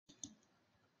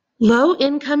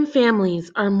Low-income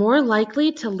families are more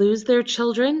likely to lose their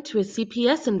children to a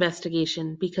CPS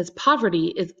investigation because poverty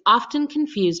is often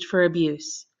confused for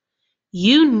abuse.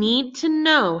 You need to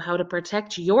know how to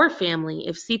protect your family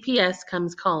if CPS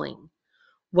comes calling.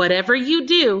 Whatever you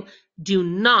do, do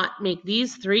not make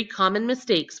these 3 common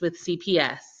mistakes with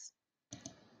CPS.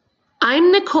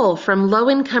 I'm Nicole from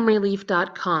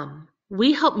lowincomerelief.com.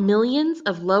 We help millions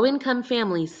of low-income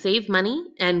families save money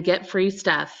and get free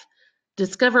stuff.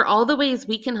 Discover all the ways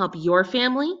we can help your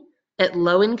family at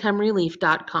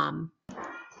lowincomerelief.com.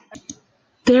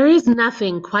 There is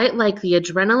nothing quite like the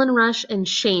adrenaline rush and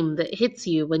shame that hits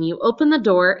you when you open the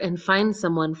door and find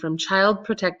someone from Child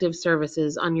Protective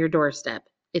Services on your doorstep.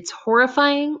 It's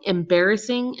horrifying,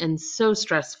 embarrassing, and so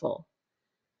stressful.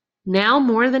 Now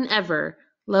more than ever,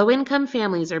 low-income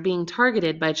families are being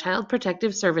targeted by Child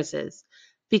Protective Services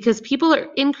because people are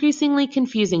increasingly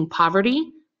confusing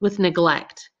poverty with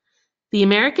neglect. The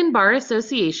American Bar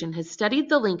Association has studied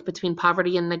the link between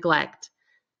poverty and neglect.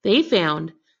 They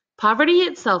found poverty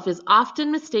itself is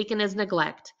often mistaken as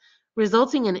neglect,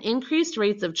 resulting in increased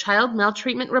rates of child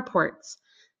maltreatment reports.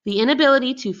 The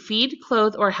inability to feed,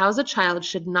 clothe, or house a child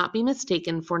should not be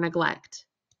mistaken for neglect.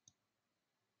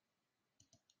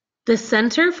 The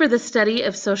Center for the Study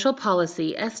of Social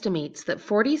Policy estimates that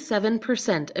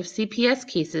 47% of CPS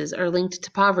cases are linked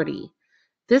to poverty.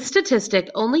 This statistic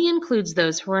only includes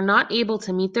those who are not able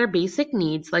to meet their basic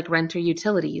needs like rent or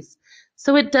utilities,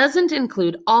 so it doesn't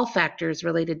include all factors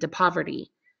related to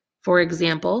poverty. For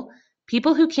example,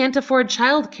 people who can't afford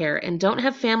childcare and don't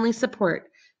have family support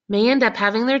may end up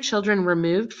having their children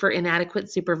removed for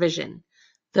inadequate supervision.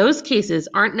 Those cases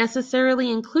aren't necessarily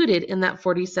included in that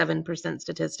 47%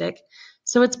 statistic,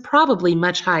 so it's probably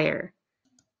much higher.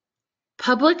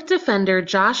 Public Defender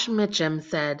Josh Mitchum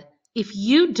said, "If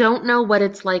you don't know what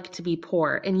it's like to be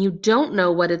poor and you don't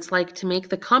know what it's like to make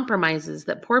the compromises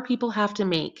that poor people have to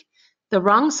make, the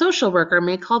wrong social worker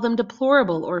may call them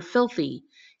deplorable or filthy,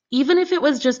 even if it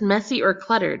was just messy or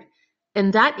cluttered,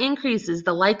 and that increases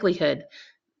the likelihood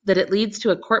that it leads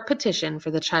to a court petition for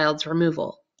the child's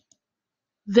removal."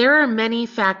 There are many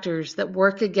factors that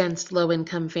work against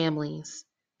low-income families.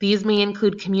 These may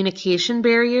include communication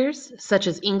barriers, such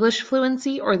as English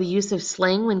fluency or the use of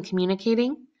slang when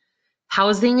communicating,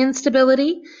 housing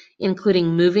instability,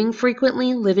 including moving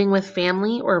frequently, living with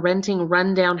family, or renting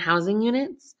run-down housing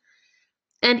units,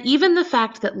 and even the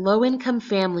fact that low-income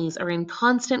families are in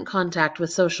constant contact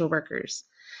with social workers.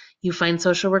 You find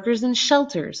social workers in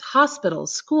shelters,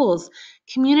 hospitals, schools,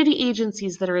 community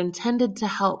agencies that are intended to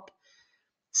help.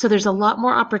 So there's a lot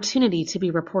more opportunity to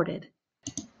be reported.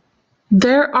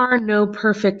 There are no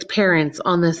perfect parents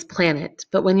on this planet,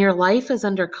 but when your life is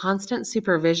under constant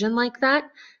supervision like that,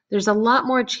 there's a lot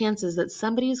more chances that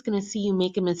somebody's going to see you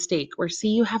make a mistake or see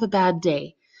you have a bad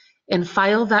day and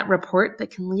file that report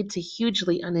that can lead to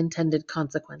hugely unintended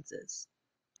consequences.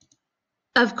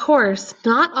 Of course,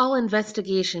 not all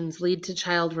investigations lead to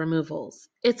child removals.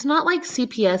 It's not like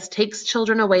CPS takes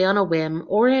children away on a whim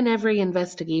or in every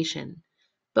investigation.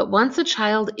 But once a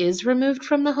child is removed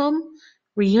from the home,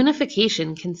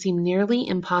 reunification can seem nearly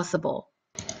impossible.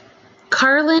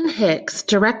 Carlin Hicks,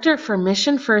 director for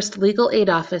Mission First Legal Aid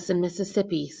Office in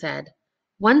Mississippi, said,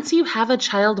 "Once you have a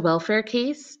child welfare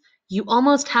case, you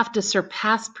almost have to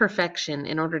surpass perfection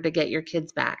in order to get your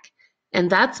kids back. And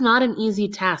that's not an easy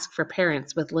task for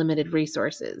parents with limited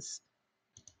resources."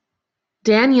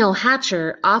 Daniel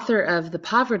Hatcher, author of The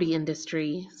Poverty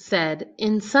Industry, said,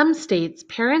 "In some states,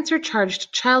 parents are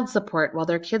charged child support while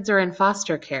their kids are in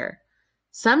foster care.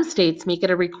 Some states make it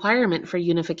a requirement for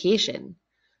unification.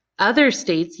 Other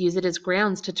states use it as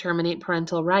grounds to terminate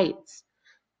parental rights.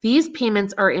 These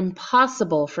payments are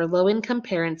impossible for low-income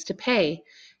parents to pay,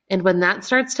 and when that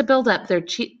starts to build up, their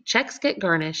checks get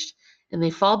garnished and they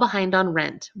fall behind on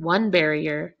rent. One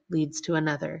barrier leads to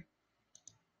another."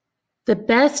 The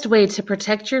best way to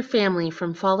protect your family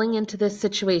from falling into this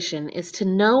situation is to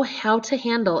know how to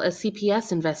handle a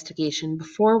CPS investigation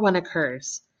before one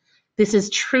occurs. This is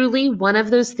truly one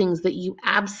of those things that you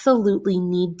absolutely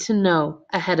need to know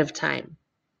ahead of time.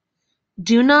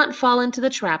 Do not fall into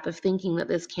the trap of thinking that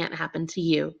this can't happen to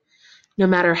you. No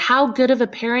matter how good of a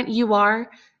parent you are,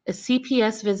 a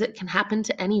CPS visit can happen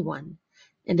to anyone.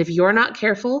 And if you're not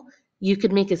careful, you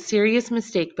could make a serious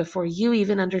mistake before you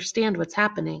even understand what's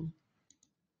happening.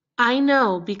 I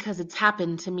know because it's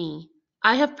happened to me.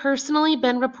 I have personally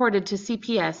been reported to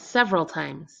CPS several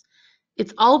times.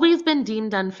 It's always been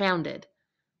deemed unfounded.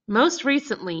 Most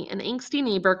recently, an angsty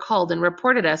neighbor called and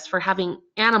reported us for having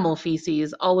animal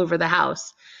feces all over the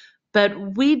house,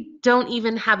 but we don't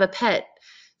even have a pet,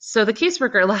 So the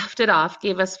caseworker laughed it off,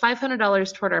 gave us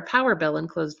 $500 toward our power bill, and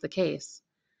closed the case.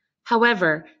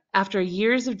 However, after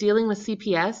years of dealing with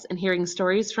CPS and hearing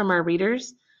stories from our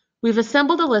readers, we've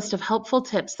assembled a list of helpful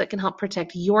tips that can help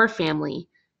protect your family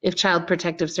if Child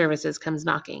Protective Services comes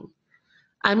knocking.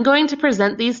 I'm going to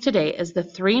present these today as the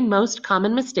 3 most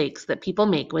common mistakes that people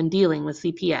make when dealing with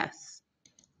CPS.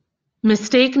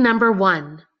 Mistake number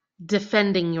 1,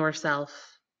 defending yourself.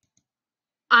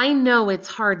 I know it's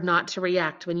hard not to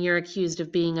react when you're accused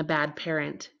of being a bad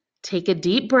parent. Take a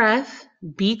deep breath,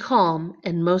 be calm,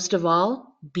 and most of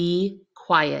all, be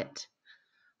quiet.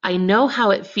 I know how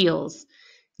it feels.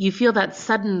 You feel that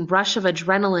sudden rush of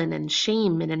adrenaline and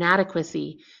shame and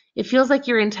inadequacy. It feels like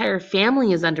your entire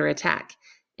family is under attack.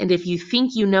 And if you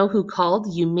think you know who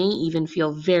called, you may even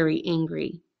feel very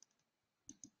angry.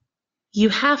 You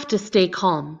have to stay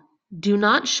calm. Do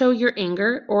not show your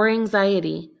anger or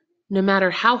anxiety. No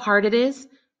matter how hard it is,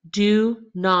 do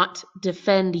not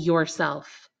defend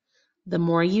yourself. The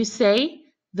more you say,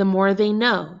 the more they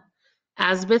know.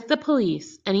 As with the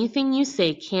police, anything you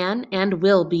say can and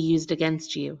will be used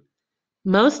against you.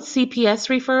 Most CPS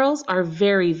referrals are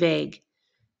very vague.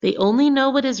 They only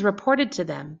know what is reported to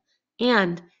them,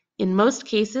 and, in most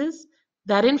cases,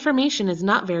 that information is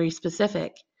not very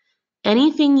specific.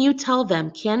 Anything you tell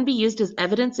them can be used as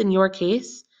evidence in your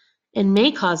case and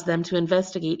may cause them to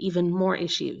investigate even more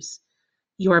issues.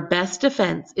 Your best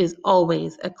defense is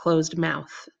always a closed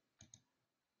mouth.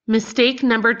 Mistake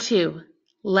number 2,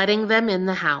 letting them in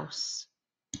the house.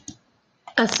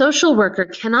 A social worker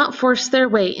cannot force their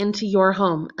way into your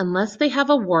home unless they have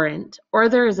a warrant or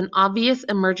there is an obvious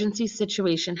emergency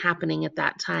situation happening at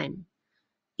that time.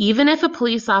 Even if a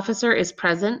police officer is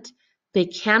present, they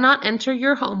cannot enter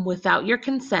your home without your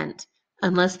consent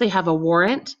unless they have a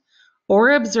warrant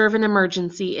or observe an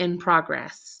emergency in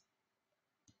progress.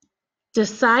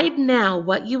 Decide now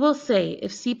what you will say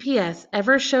if CPS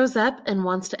ever shows up and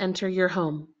wants to enter your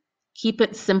home. Keep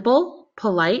it simple,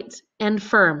 polite, and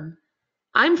firm.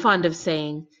 I'm fond of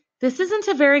saying, "This isn't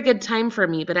a very good time for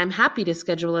me, but I'm happy to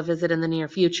schedule a visit in the near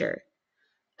future."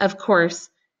 Of course,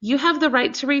 you have the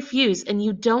right to refuse and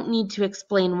you don't need to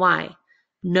explain why.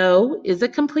 No is a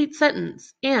complete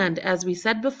sentence, and as we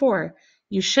said before,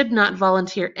 you should not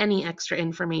volunteer any extra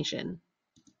information.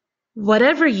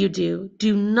 Whatever you do,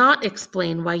 do not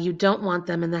explain why you don't want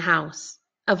them in the house.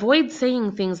 Avoid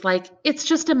saying things like, "It's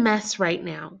just a mess right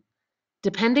now."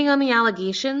 Depending on the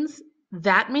allegations,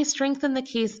 that may strengthen the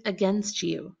case against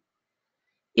you.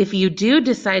 If you do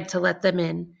decide to let them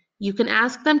in, you can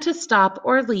ask them to stop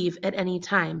or leave at any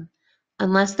time.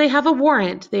 Unless they have a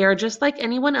warrant, they are just like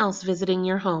anyone else visiting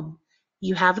your home.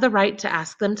 You have the right to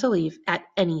ask them to leave at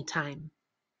any time.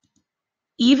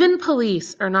 Even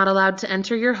police are not allowed to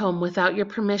enter your home without your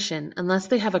permission unless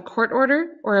they have a court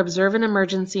order or observe an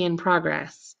emergency in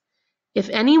progress. If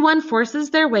anyone forces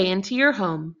their way into your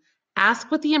home, ask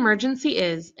what the emergency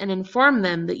is and inform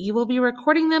them that you will be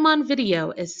recording them on video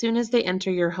as soon as they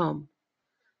enter your home.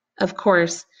 Of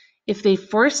course, if they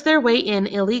force their way in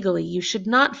illegally, you should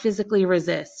not physically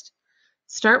resist.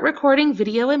 Start recording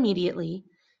video immediately,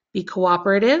 be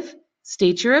cooperative,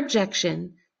 state your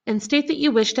objection, and state that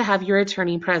you wish to have your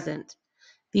attorney present.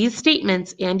 These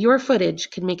statements and your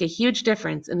footage can make a huge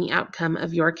difference in the outcome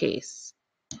of your case.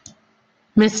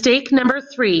 Mistake number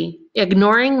 3,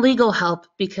 ignoring legal help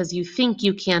because you think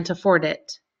you can't afford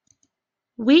it.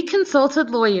 We consulted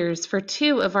lawyers for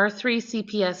 2 of our 3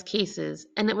 CPS cases,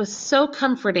 and it was so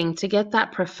comforting to get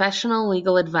that professional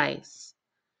legal advice.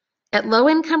 At Low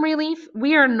Income Relief,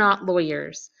 we are not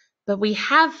lawyers, but we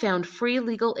have found free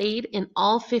legal aid in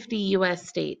all 50 U.S.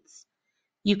 states.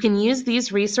 You can use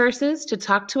these resources to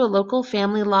talk to a local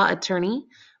family law attorney,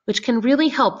 which can really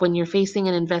help when you're facing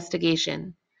an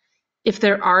investigation. If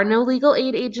there are no legal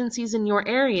aid agencies in your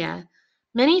area,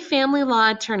 many family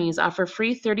law attorneys offer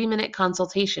free 30-minute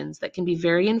consultations that can be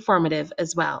very informative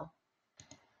as well.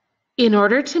 In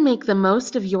order to make the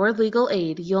most of your legal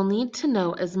aid, you'll need to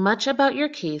know as much about your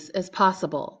case as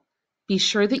possible. Be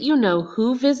sure that you know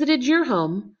who visited your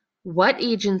home, what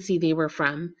agency they were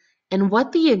from, and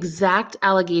what the exact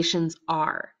allegations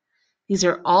are. These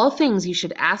are all things you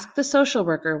should ask the social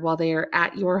worker while they are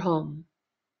at your home.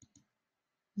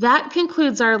 That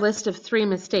concludes our list of 3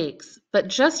 mistakes, but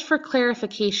just for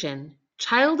clarification,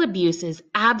 child abuse is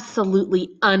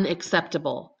absolutely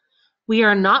unacceptable. We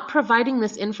are not providing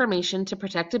this information to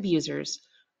protect abusers.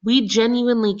 We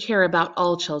genuinely care about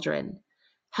all children.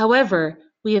 However,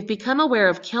 we have become aware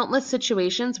of countless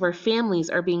situations where families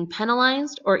are being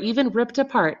penalized or even ripped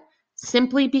apart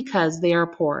simply because they are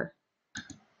poor.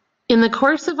 In the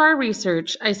course of our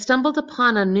research, I stumbled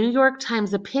upon a New York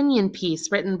Times opinion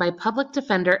piece written by public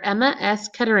defender Emma S.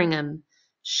 Ketteringham.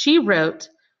 She wrote,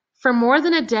 "For more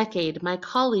than a decade, my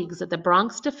colleagues at the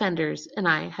Bronx Defenders and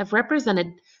I have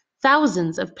represented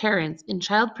thousands of parents in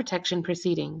child protection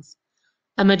proceedings.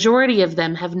 A majority of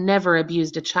them have never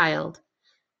abused a child.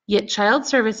 Yet Child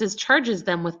Services charges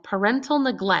them with parental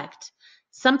neglect,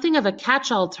 something of a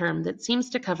catch-all term that seems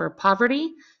to cover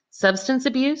poverty, substance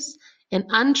abuse, and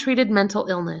untreated mental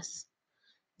illness.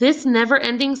 This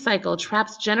never-ending cycle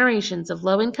traps generations of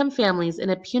low-income families in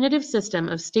a punitive system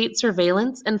of state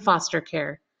surveillance and foster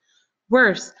care.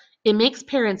 Worse, it makes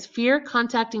parents fear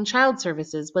contacting Child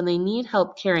Services when they need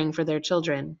help caring for their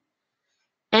children.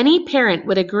 Any parent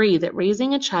would agree that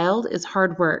raising a child is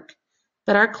hard work,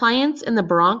 but our clients in the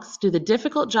Bronx do the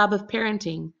difficult job of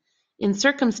parenting in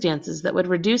circumstances that would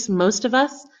reduce most of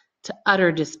us to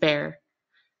utter despair."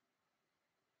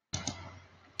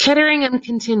 Ketteringham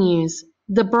continues,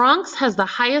 "The Bronx has the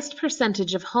highest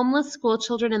percentage of homeless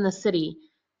schoolchildren in the city,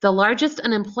 the largest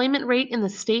unemployment rate in the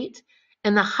state,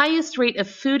 and the highest rate of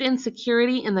food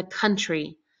insecurity in the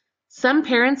country. Some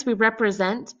parents we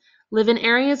represent live in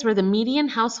areas where the median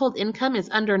household income is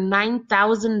under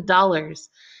 $9,000,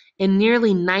 and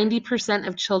nearly 90%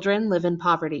 of children live in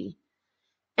poverty.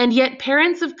 And yet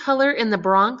parents of color in the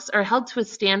Bronx are held to a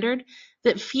standard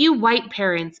that few white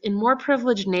parents in more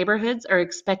privileged neighborhoods are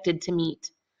expected to meet.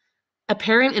 A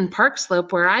parent in Park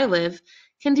Slope, where I live,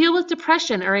 can deal with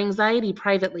depression or anxiety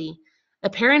privately. A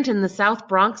parent in the South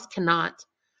Bronx cannot.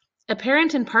 A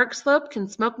parent in Park Slope can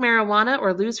smoke marijuana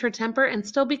or lose her temper and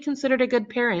still be considered a good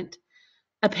parent.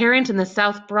 A parent in the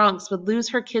South Bronx would lose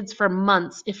her kids for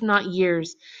months, if not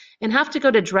years, and have to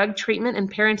go to drug treatment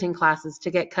and parenting classes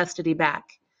to get custody back."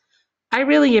 I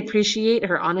really appreciate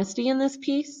her honesty in this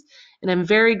piece, and I'm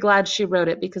very glad she wrote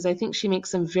it because I think she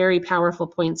makes some very powerful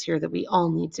points here that we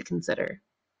all need to consider.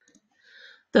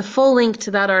 The full link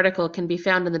to that article can be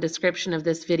found in the description of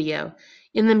this video.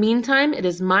 In the meantime, it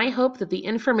is my hope that the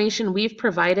information we've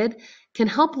provided can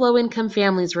help low-income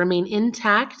families remain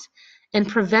intact and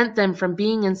prevent them from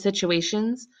being in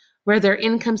situations where their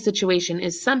income situation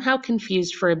is somehow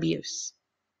confused for abuse.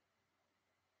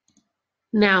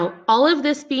 Now, all of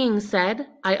this being said,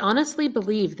 I honestly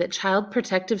believe that Child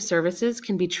Protective Services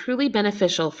can be truly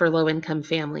beneficial for low-income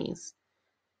families.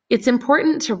 It's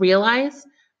important to realize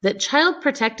that Child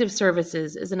Protective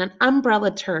Services is an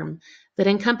umbrella term that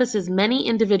encompasses many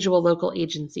individual local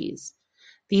agencies.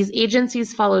 These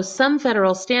agencies follow some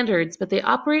federal standards, but they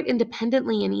operate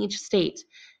independently in each state,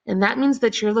 and that means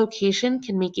that your location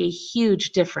can make a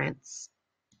huge difference.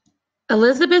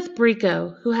 Elizabeth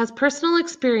Brico, who has personal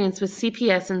experience with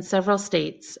CPS in several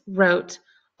states, wrote,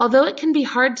 "Although it can be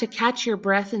hard to catch your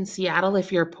breath in Seattle if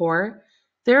you're poor,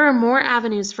 there are more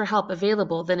avenues for help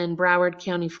available than in Broward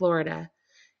County, Florida.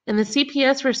 And the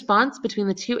CPS response between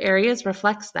the two areas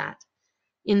reflects that.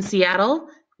 In Seattle,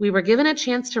 we were given a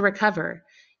chance to recover.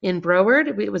 In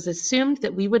Broward, it was assumed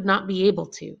that we would not be able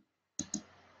to."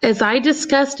 As I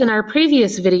discussed in our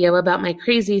previous video about my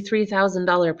crazy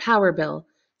 $3,000 power bill,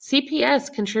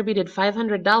 CPS contributed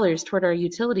 $500 toward our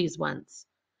utilities once.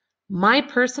 My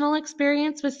personal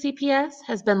experience with CPS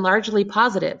has been largely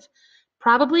positive,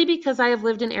 probably because I have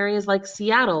lived in areas like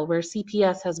Seattle where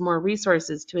CPS has more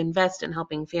resources to invest in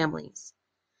helping families.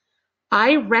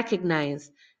 I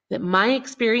recognize that my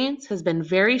experience has been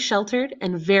very sheltered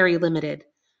and very limited.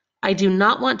 I do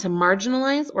not want to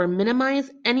marginalize or minimize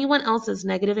anyone else's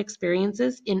negative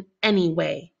experiences in any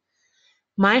way.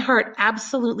 My heart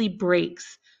absolutely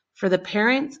breaks for the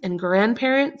parents and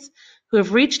grandparents who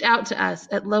have reached out to us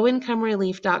at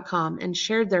lowincomerelief.com and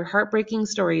shared their heartbreaking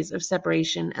stories of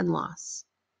separation and loss.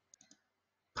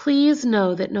 Please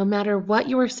know that no matter what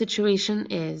your situation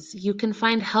is, you can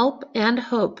find help and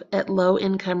hope at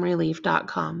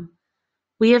lowincomerelief.com.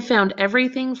 We have found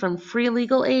everything from free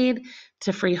legal aid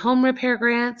to free home repair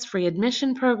grants, free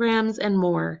admission programs, and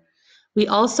more. We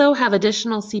also have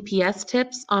additional CPS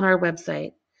tips on our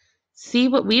website. See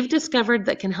what we've discovered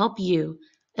that can help you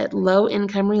at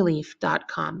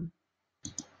lowincomerelief.com.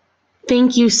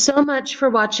 Thank you so much for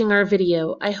watching our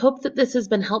video. I hope that this has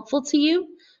been helpful to you.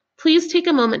 Please take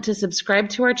a moment to subscribe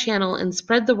to our channel and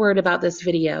spread the word about this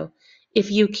video. If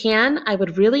you can, I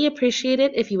would really appreciate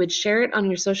it if you would share it on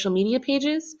your social media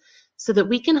pages so that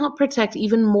we can help protect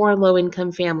even more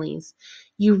low-income families.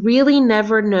 You really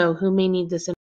never know who may need this information.